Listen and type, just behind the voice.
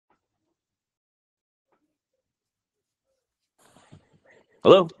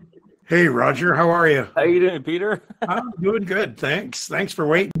Hello. Hey, Roger, how are you? How you doing, Peter? I'm doing good, thanks. Thanks for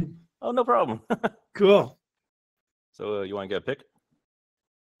waiting. Oh, no problem. Cool. So you want to get a pick?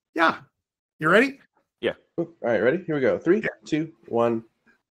 Yeah. You ready? Yeah. All right, ready? Here we go. 3, 2, 1.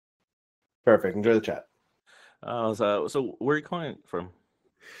 Perfect. Enjoy the chat. So where are you calling from?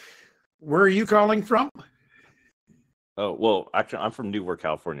 Where are you calling from? Oh, well, actually, I'm from Newark,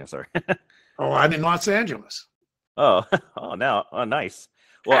 California. Sorry. Oh, I'm in Los Angeles. Oh, nice.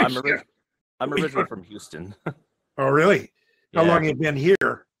 Well, Yeah. I'm originally from Houston. Oh, really? How Yeah. long have you been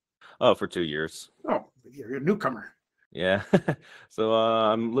here? Oh, for 2 years. Oh, you're a newcomer. Yeah. So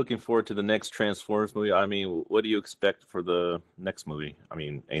I'm looking forward to the next Transformers movie. I mean, what do you expect for the next movie? I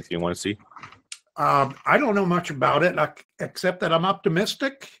mean, anything you want to see? I don't know much about it, except that I'm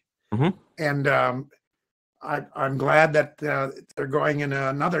optimistic. Mhm. And I'm glad that they're going in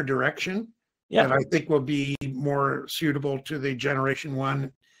another direction Yeah. that I think will be more suitable to the Generation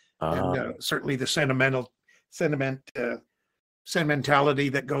 1 and certainly the sentimentality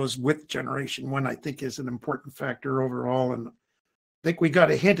that goes with Generation 1, I think, is an important factor overall. And I think we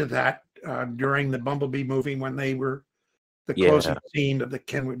got a hint of that during the Bumblebee movie when they were the closing scene of the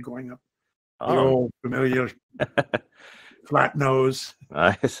Kenwood going up. The old familiar flat nose.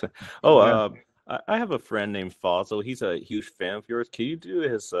 Nice. Oh, I have a friend named Fossil. He's a huge fan of yours. Can you do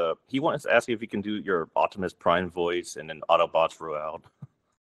his? He wants to ask you if you can do your Optimus Prime voice and then Autobots roll.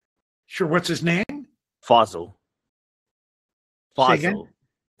 Sure. What's his name? Fossil. Say again?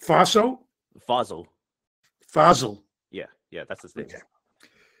 Fossil? Fossil. Yeah, that's his name. Okay.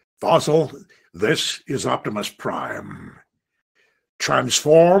 Fossil, this is Optimus Prime.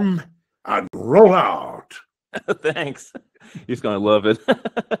 Transform and roll out. Thanks. He's gonna love it.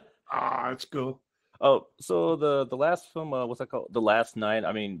 That's cool. Oh, so the last film, what's that called? The Last Night.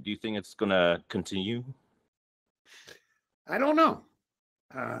 I mean, do you think it's gonna continue? I don't know.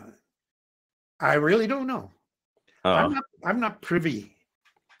 I really don't know. I'm not privy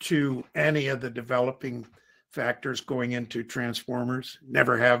to any of the developing factors going into Transformers.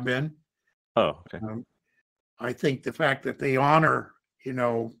 Never have been. Oh, okay. I think the fact that they honor,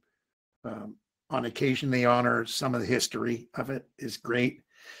 on occasion they honor some of the history of it is great.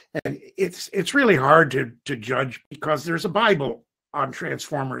 And it's really hard to judge because there's a Bible on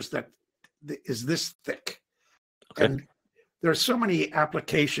Transformers that is this thick. Okay. And there's so many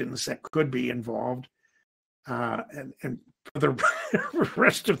applications that could be involved. And for the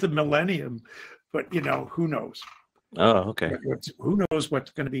rest of the millennium, but who knows? Oh, okay. Who knows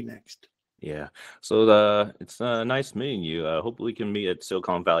what's going to be next? Yeah. So it's nice meeting you. Hopefully we can meet at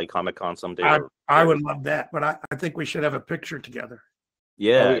Silicon Valley Comic Con someday. I would love that, but I think we should have a picture together.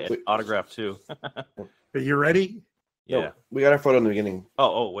 Yeah, autograph too. Are you ready? Yeah. No, we got our photo in the beginning.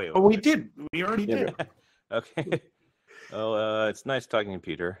 Wait. Oh, we did. We already did. Okay. Oh, it's nice talking to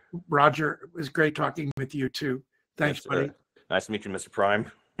Peter. Roger, it was great talking with you too. Thanks, buddy. Nice to meet you, Mr.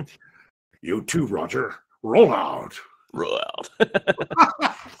 Prime. You too, Roger. Roll out. Roll out.